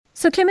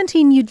So,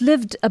 Clementine, you'd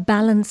lived a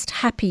balanced,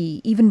 happy,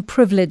 even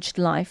privileged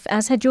life,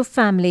 as had your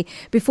family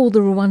before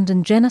the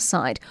Rwandan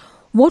genocide.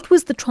 What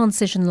was the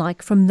transition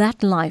like from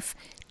that life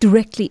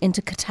directly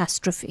into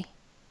catastrophe?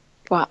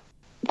 Well,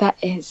 that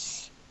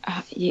is,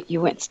 you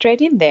went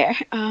straight in there.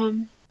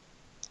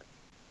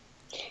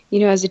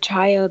 As a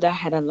child, I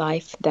had a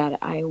life that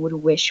I would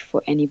wish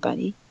for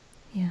anybody.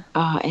 Yeah.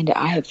 And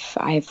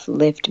I've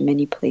lived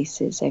many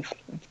places. I've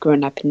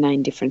grown up in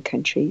 9 different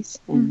countries,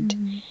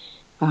 and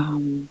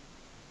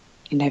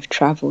I've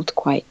traveled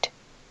quite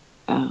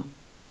a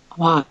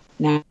lot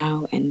now.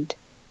 And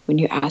when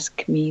you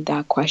ask me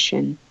that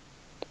question,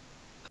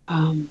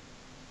 I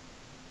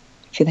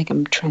feel like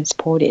I'm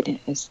transported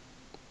as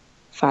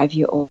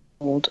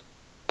 5-year-old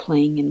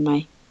playing in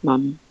my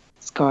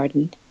mom's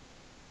garden,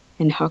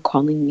 and her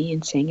calling me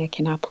and saying I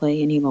cannot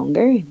play any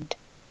longer,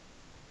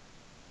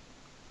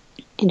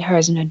 and her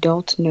as an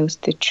adult knows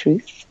the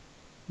truth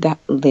that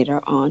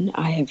later on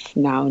I have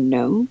now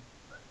known,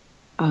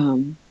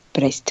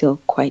 but I still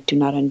quite do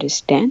not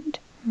understand.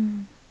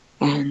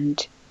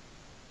 And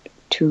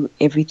to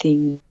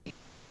everything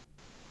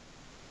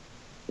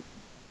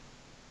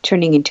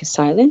turning into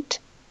silent,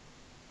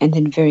 and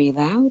then very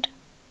loud,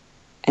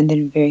 and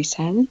then very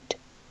silent,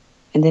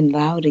 and then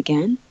loud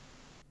again.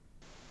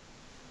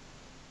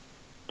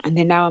 And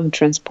then now I'm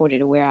transported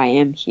to where I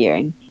am here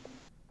in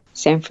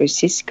San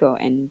Francisco,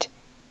 and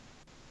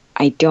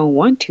I don't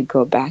want to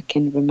go back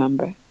and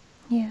remember.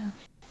 Yeah.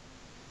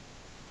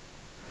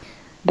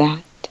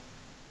 That.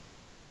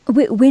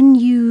 When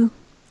you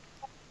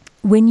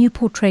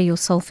portray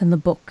yourself in the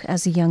book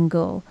as a young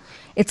girl,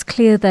 it's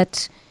clear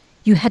that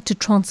you had to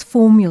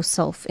transform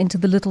yourself into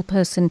the little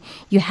person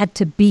you had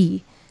to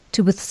be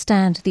to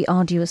withstand the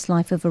arduous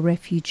life of a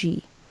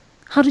refugee.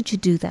 How did you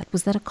do that?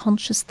 Was that a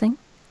conscious thing?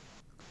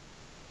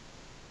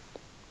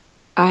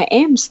 I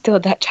am still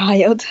that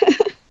child.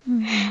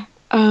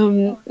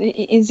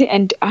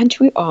 And aren't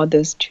we all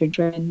those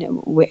children,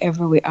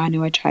 wherever we are in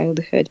our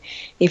childhood,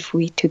 if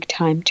we took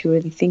time to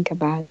really think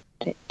about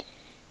it?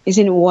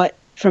 Isn't what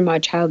from our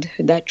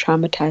childhood that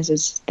traumatizes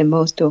us the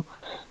most, or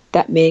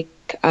that make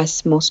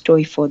us most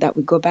joyful, that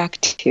we go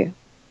back to?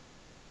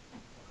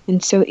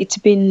 And so it's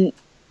been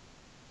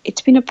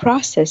a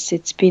process.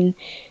 It's been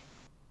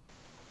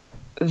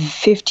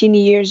 15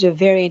 years of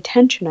very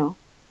intentional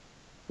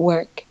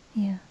work.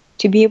 Yeah.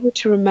 To be able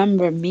to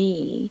remember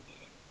me,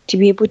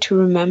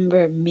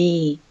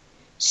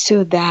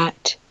 so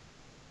that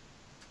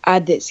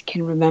others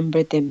can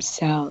remember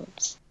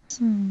themselves.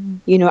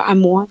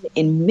 I'm one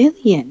in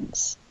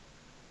millions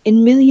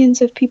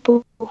of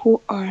people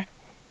who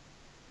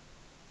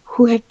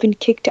have been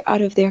kicked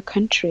out of their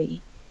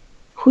country,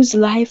 whose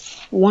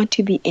life want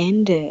to be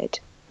ended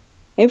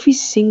every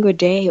single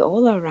day,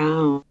 all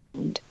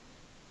around.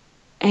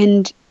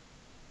 And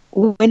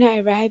when I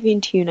arrived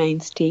into the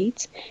United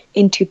States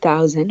in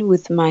 2000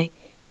 with my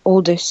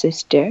older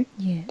sister,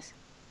 yes,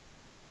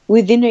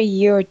 within a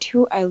year or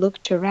two, I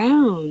looked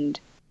around.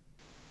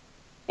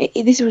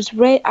 This was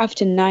right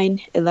after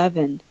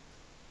 9/11.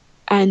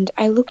 And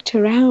I looked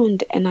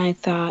around and I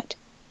thought,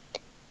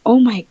 oh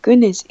my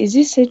goodness, is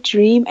this a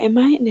dream? Am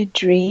I in a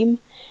dream?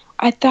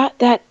 I thought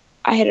that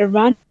I had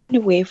run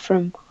away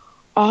from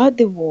all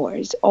the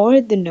wars,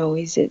 all the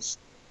noises.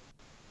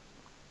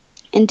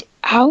 And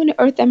how on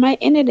earth am I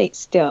in it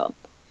still?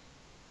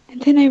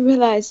 And then I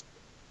realized,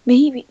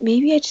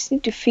 maybe I just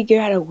need to figure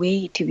out a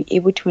way to be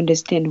able to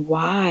understand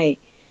why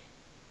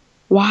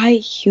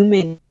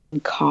humans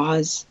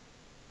cause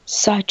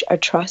such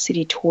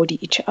atrocity toward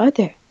each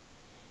other.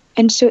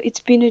 And so it's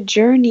been a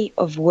journey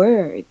of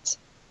words,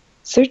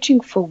 searching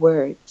for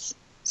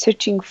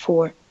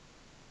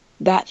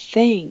that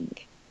thing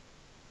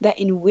that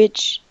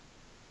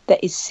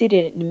is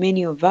seated in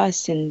many of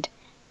us, and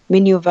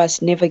many of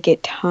us never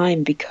get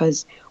time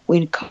because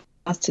we're in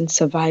constant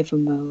survival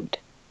mode.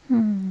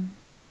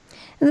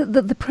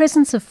 The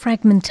presence of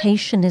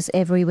fragmentation is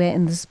everywhere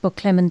in this book,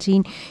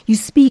 Clementine. You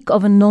speak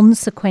of a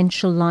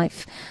non-sequential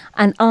life,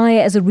 and I,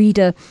 as a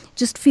reader,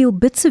 just feel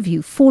bits of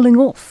you falling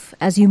off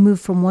as you move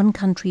from one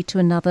country to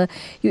another.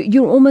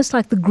 You're almost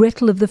like the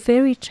Gretel of the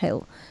fairy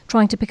tale,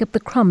 trying to pick up the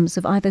crumbs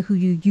of either who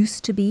you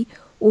used to be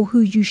or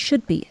who you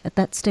should be at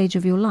that stage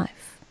of your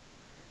life.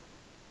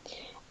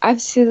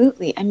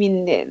 Absolutely. I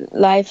mean,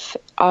 life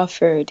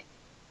offered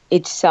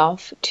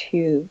itself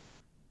to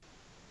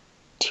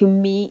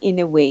me in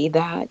a way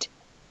that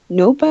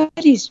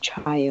nobody's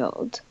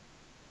child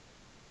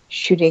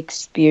should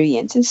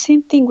experience. And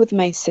same thing with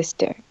my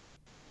sister.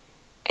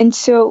 And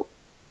so,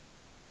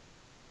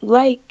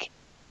 like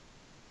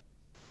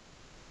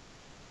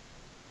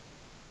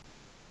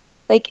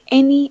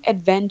any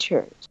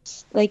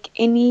adventures, like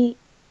any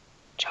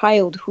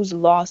child who's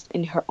lost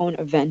in her own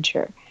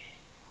adventure,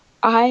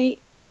 I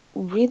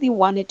really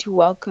wanted to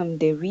welcome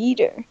the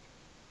reader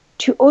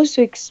to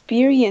also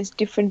experience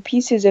different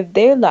pieces of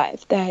their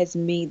life that has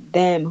made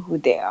them who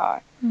they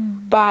are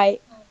by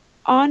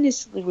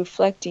honestly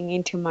reflecting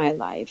into my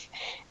life.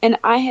 And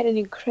I had an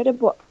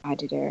incredible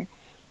editor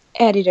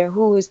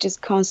who was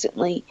just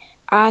constantly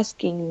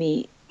asking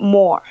me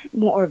more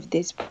of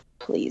this,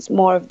 please,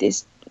 more of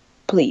this,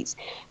 please.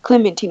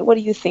 Clementine, what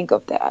do you think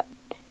of that?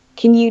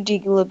 Can you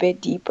dig a little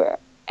bit deeper?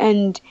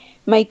 And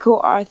my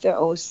co-author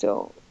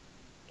also,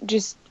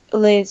 just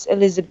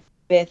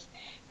Elizabeth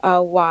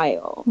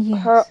Weil,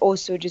 her Yes.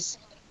 also just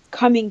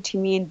coming to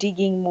me and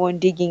digging more and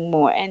digging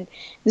more. And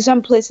there's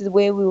some places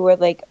where we were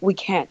like, we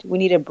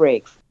need a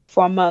break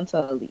for a month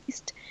at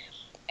least.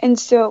 And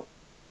so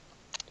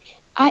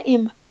I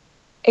am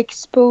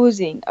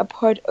exposing a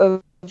part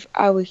of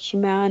our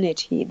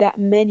humanity that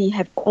many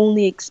have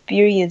only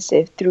experienced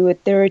it through a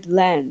third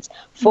lens,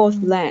 fourth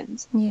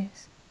lens.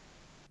 Yes.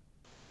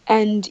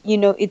 And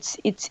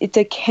it's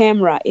a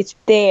camera, it's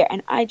there,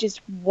 and I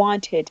just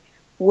wanted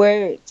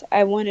words.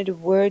 I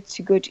wanted words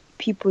to go to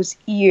people's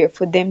ear,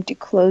 for them to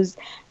close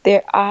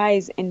their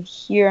eyes and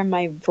hear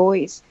my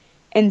voice,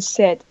 and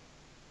said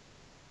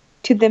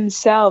to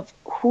themselves,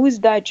 who's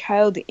that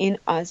child in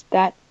us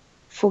that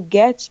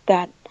forgets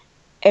that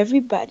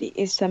everybody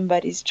is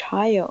somebody's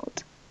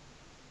child?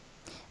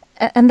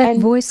 And that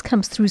voice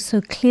comes through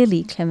so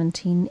clearly,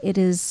 Clementine. It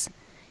is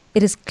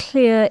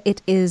clear,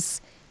 it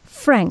is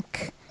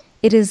frank,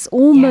 it is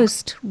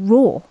almost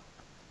raw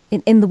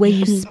in the way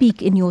you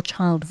speak in your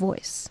child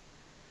voice.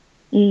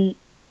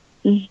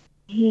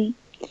 Mm-hmm.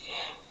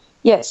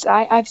 Yes,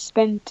 I've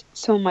spent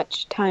so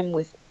much time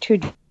with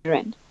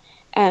children,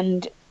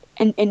 and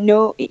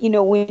know,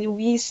 when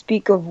we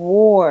speak of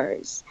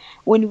wars,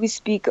 when we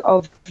speak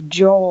of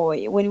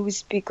joy, when we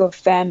speak of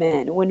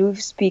famine, when we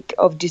speak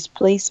of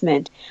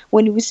displacement,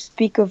 when we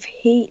speak of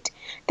hate,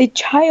 the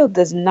child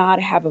does not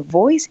have a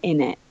voice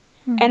in it.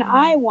 And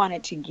I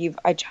wanted to give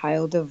a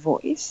child a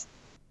voice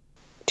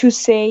to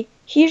say,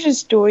 here's a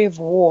story of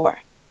war.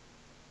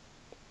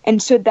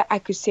 And so that I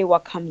could say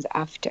what comes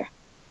after.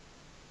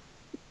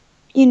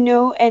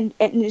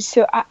 And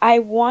so I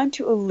want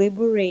to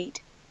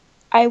liberate.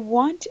 I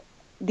want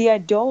the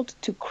adult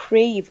to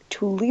crave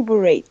to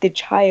liberate the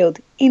child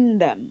in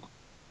them,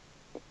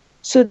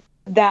 so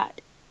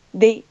that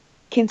they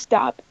can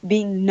stop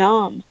being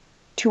numb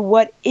to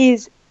what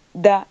is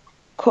the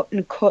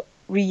quote-unquote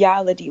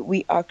reality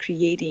we are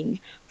creating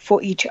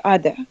for each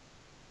other.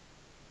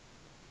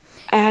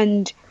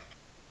 And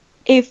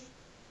if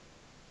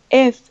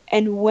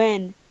and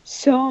when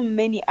so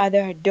many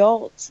other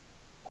adults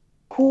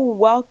who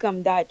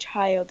welcome that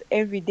child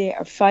every day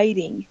are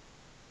fighting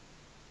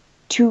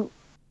to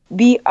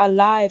be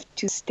alive,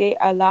 to stay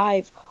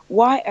alive,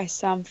 why are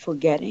some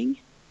forgetting?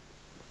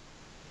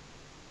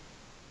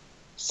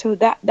 So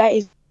that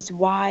is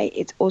why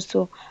it's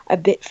also a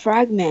bit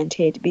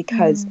fragmented,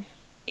 because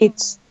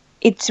it's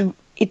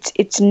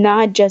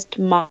not just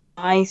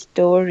my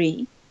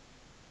story.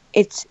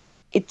 It's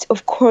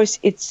of course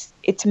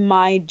it's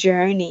my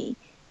journey,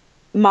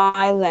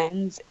 my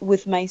lens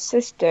with my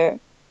sister,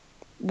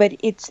 but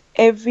it's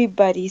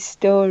everybody's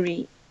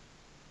story.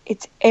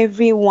 It's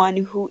everyone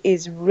who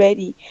is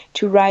ready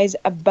to rise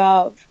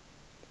above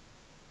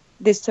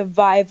the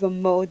survival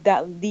mode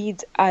that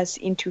leads us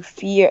into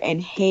fear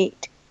and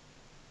hate,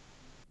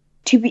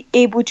 to be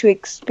able to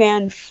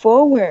expand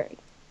forward.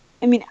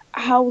 I mean,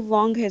 how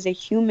long has a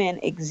human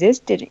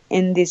existed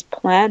in this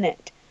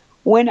planet?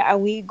 When are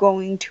we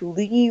going to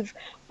leave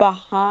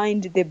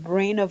behind the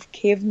brain of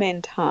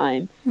caveman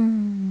time?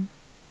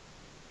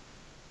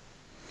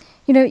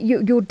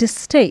 Your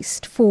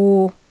distaste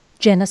for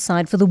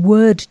genocide, for the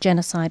word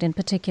genocide in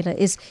particular,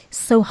 is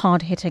so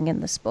hard-hitting in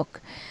this book.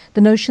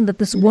 The notion that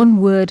this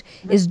one word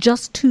is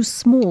just too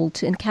small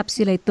to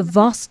encapsulate the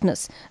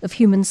vastness of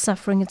human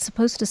suffering it's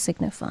supposed to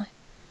signify.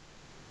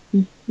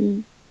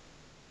 Mm-hmm.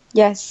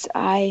 Yes,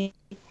 I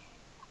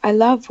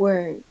love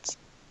words,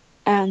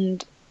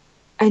 and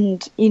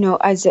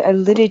as a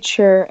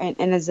literature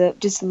and as a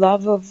just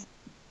love of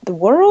the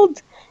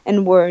world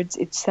and words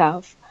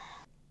itself,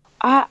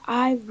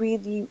 I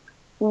really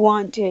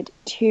wanted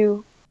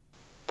to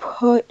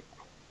put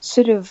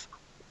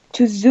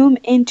to zoom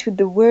into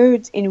the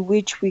words in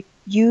which we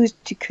use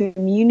to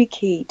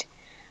communicate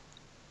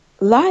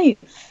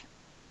life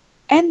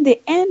and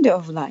the end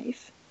of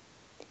life,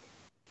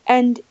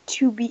 and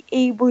to be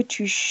able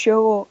to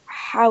show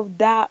how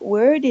that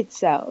word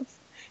itself,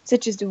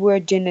 such as the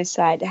word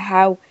genocide,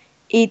 how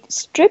it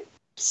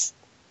strips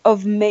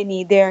of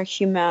many their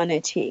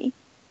humanity,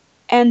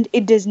 and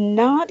it does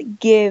not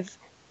give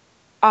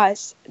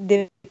us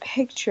the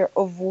picture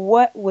of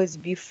what was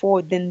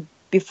before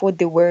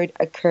the word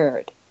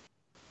occurred.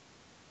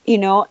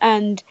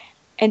 And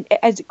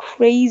as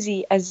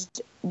crazy as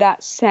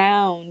that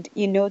sound,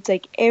 it's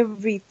like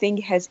everything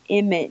has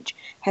image,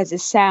 has a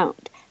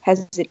sound,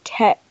 has a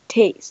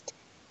taste,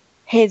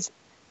 has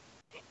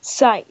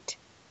sight.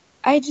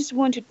 I just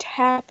want to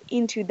tap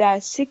into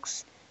that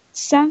six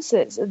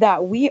senses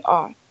that we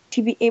are,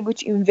 to be able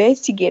to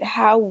investigate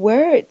how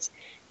words,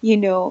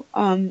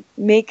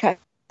 make us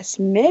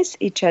miss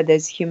each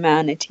other's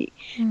humanity.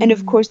 And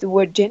of course, the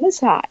word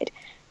genocide,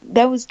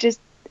 that was just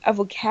a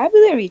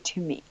vocabulary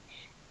to me.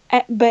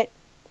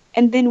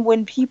 And then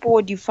when people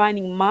were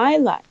defining my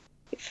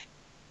life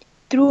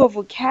through a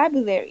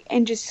vocabulary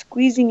and just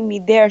squeezing me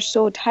there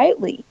so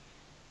tightly,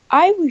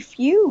 I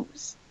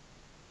refuse.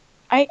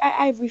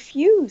 I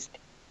refused.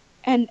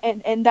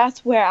 And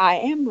that's where I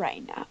am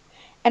right now.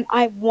 And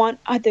I want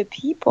other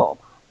people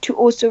to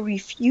also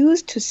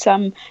refuse to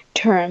some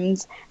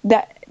terms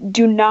that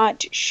do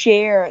not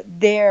share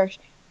their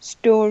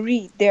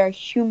story, their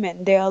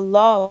human, their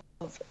love,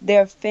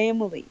 their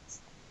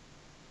families,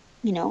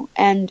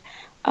 and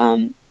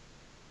um,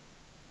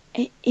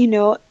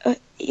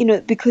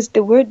 because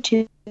the word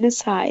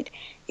genocide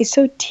is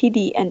so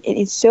tiddy, and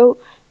it is so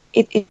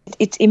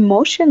it's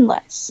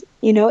emotionless.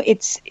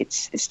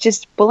 It's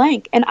just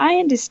blank. And I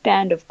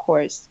understand, of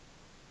course,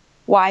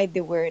 why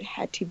the word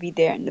had to be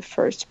there in the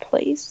first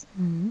place.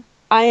 Mm-hmm.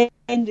 I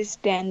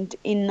understand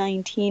in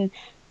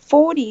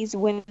 1940s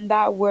when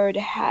that word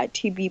had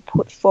to be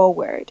put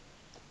forward.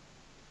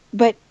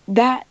 But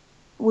that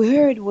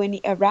word, when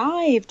it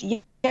arrived,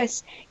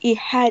 yes, it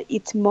had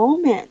its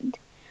moment,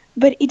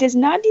 but it does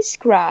not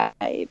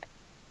describe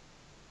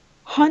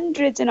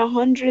hundreds and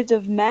hundreds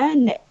of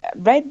men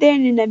right there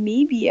in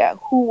Namibia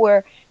who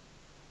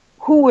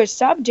were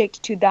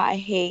subject to that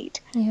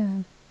hate.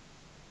 Yeah.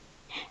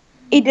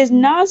 It does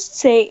not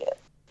say,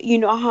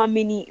 how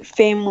many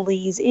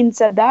families in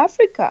South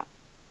Africa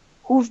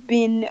who've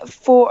been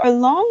for a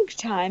long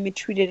time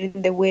treated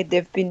in the way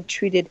they've been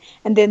treated,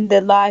 and then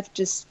their life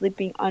just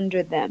slipping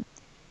under them.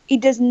 It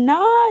does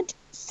not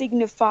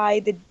signify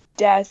the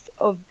death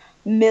of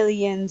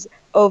millions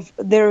of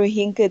the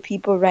Rohingya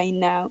people right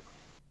now.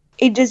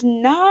 It does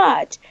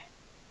not.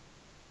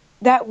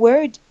 That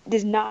word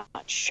does not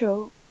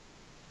show,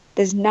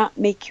 does not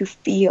make you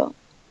feel.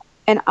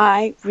 And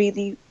I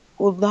really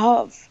would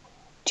love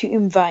to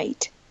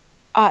invite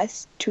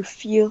us to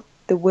feel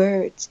the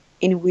words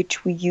in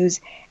which we use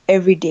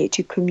every day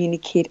to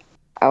communicate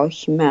our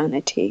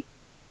humanity.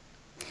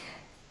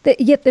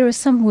 Yet there are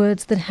some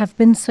words that have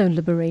been so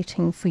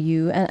liberating for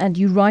you, and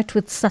you write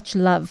with such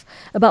love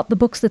about the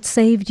books that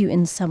saved you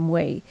in some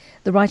way.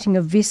 The writing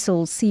of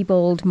Wiesel,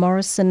 Siebold,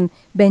 Morrison,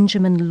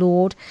 Benjamin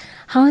Lord.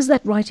 How has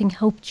that writing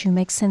helped you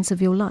make sense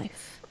of your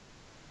life?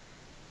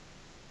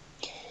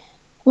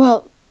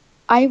 Well,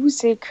 I would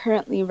say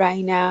currently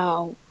right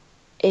now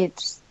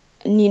it's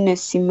Nina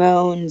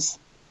Simone's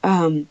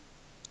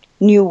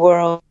New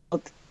World,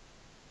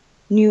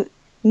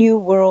 New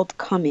World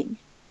Coming.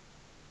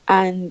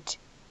 And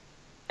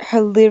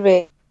her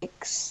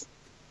lyrics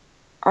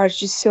are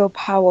just so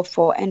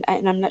powerful, and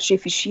I'm not sure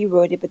if she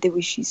wrote it, but the way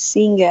she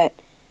sing it,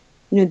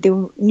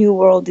 the new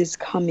world is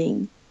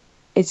coming.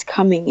 It's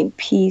coming in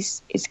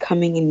peace. It's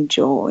coming in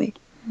joy.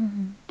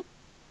 Mm-hmm.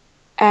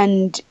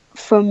 And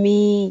for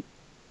me,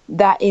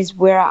 that is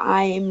where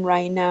I am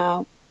right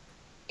now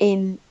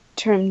in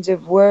terms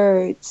of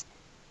words.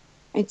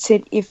 It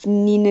said if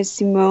Nina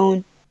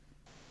Simone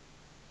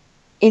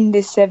in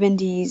the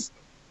 70s,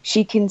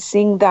 she can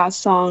sing that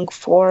song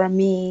for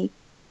me,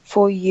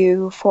 for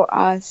you, for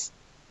us,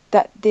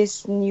 that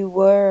this new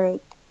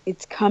world,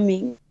 it's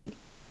coming.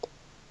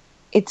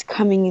 It's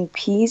coming in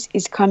peace,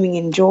 it's coming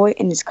in joy,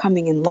 and it's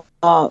coming in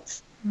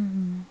love.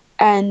 Mm-hmm.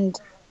 And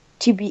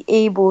to be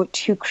able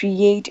to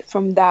create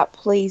from that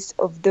place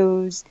of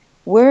those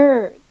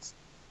words,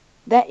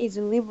 that is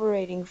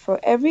liberating for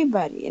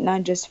everybody,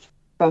 not just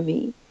for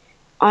me.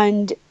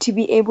 And to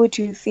be able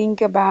to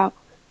think about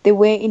the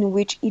way in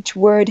which each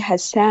word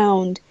has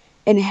sound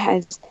and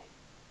has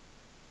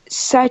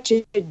such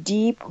a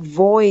deep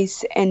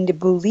voice and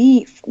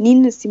belief.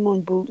 Nina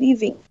Simone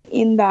believing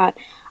in that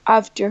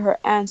after her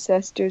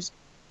ancestors.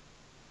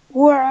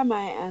 Who are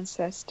my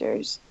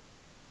ancestors?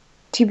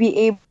 To be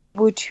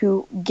able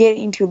to get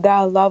into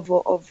that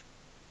level of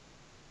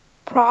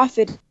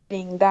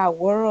profiting that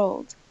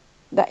world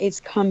that is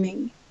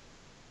coming.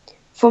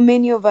 For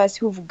many of us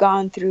who've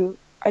gone through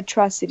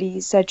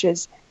atrocities such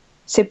as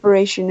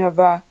separation of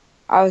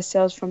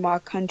ourselves from our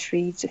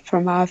countries,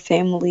 from our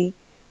family,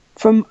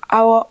 from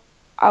our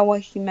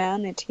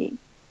humanity.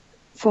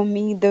 For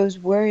me, those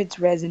words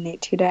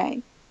resonate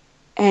today.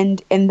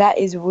 And that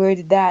is a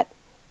word that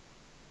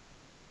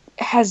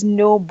has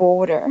no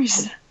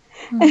borders.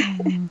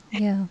 Mm-hmm.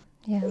 Yeah.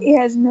 It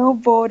has no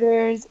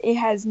borders. It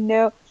has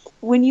no...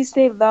 When you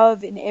say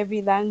love in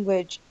every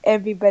language,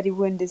 everybody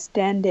will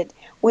understand it.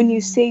 When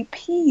you say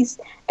peace,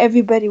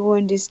 everybody will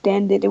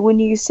understand it. And when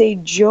you say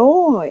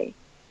joy,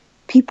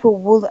 people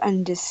will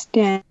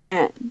understand.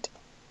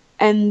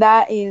 And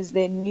that is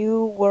the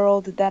new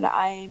world that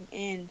I am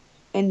in.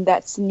 And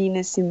that's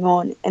Nina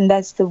Simone. And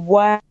that's the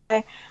why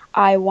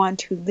I want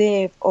to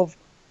live, of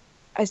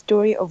a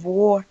story of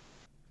war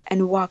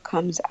and what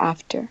comes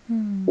after.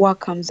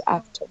 What comes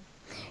after.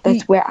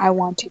 That's where I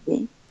want to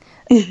be.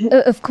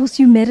 Of course,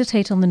 you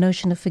meditate on the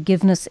notion of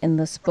forgiveness in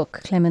this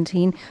book,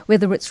 Clementine,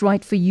 whether it's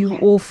right for you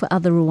or for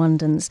other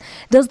Rwandans.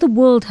 Does the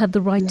world have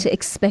the right to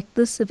expect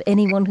this of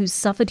anyone who's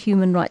suffered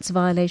human rights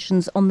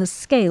violations on the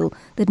scale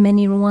that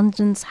many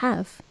Rwandans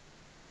have?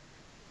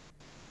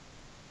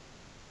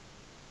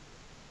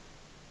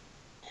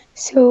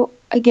 So,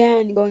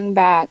 again, going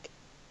back,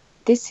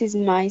 this is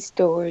my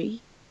story.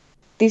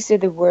 These are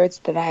the words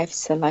that I've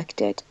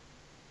selected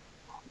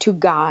to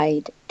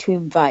guide, to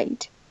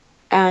invite.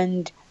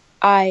 And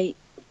I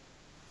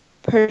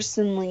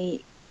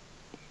personally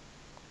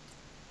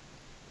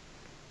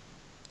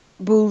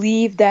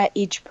believe that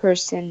each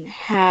person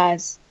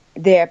has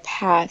their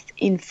path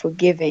in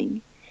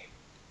forgiving.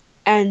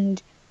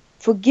 And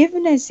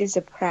forgiveness is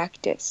a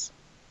practice.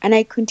 And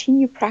I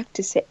continue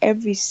practice it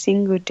every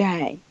single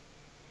day.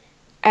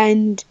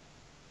 And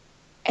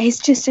it's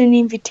just an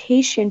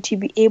invitation to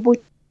be able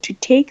to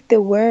take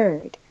the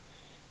word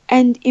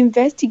and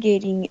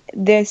investigating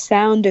the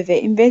sound of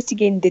it,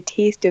 investigating the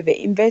taste of it,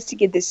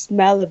 investigate the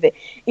smell of it,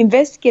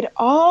 investigate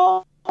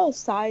all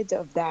sides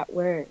of that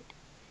word.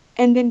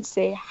 And then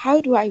say,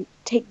 how do I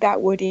take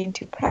that word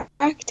into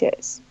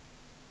practice?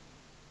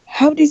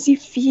 How does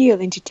it feel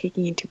into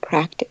taking into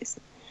practice?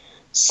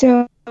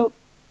 So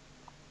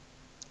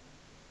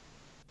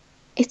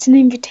it's an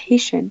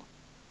invitation,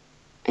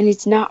 and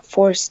it's not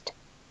forced,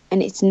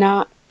 and it's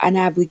not an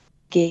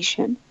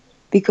obligation,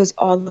 because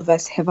all of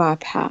us have our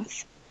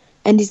path.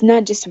 And it's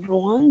not just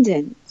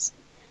Rwandans.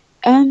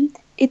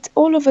 It's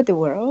all over the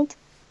world.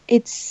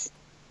 It's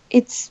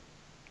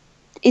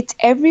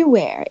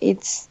everywhere.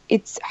 It's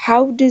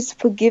how does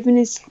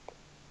forgiveness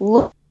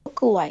look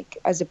like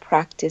as a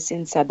practice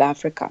in South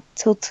Africa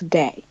till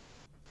today,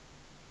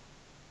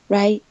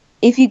 right?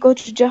 If you go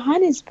to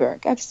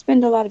Johannesburg, I've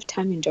spent a lot of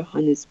time in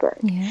Johannesburg.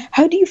 Yeah.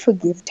 How do you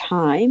forgive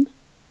time?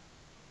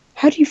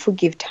 How do you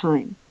forgive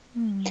time?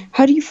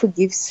 How do you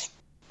forgive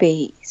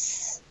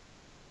space?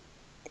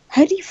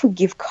 How do you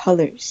forgive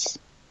colors?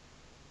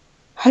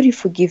 How do you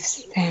forgive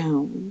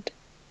sound?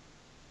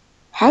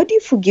 How do you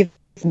forgive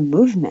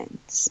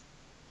movements?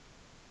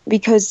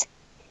 Because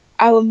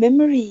our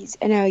memories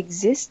and our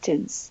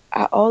existence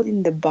are all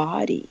in the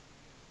body,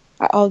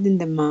 are all in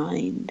the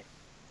mind,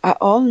 are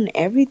all in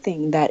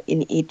everything that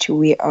in each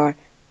we are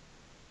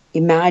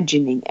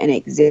imagining and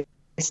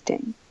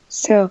existing.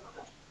 So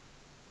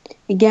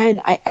again,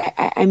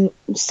 I'm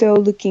so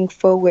looking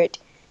forward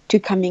to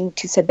coming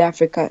to South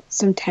Africa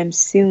sometime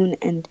soon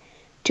and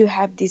to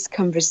have this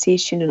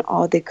conversation on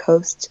all the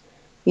coasts,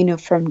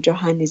 from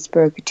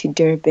Johannesburg to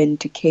Durban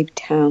to Cape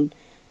Town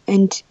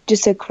and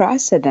just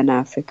across Southern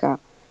Africa,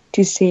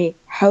 to say,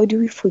 how do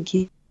we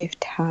forgive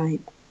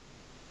time?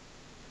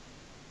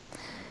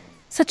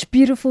 Such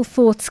beautiful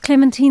thoughts.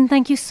 Clementine,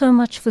 thank you so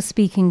much for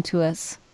speaking to us.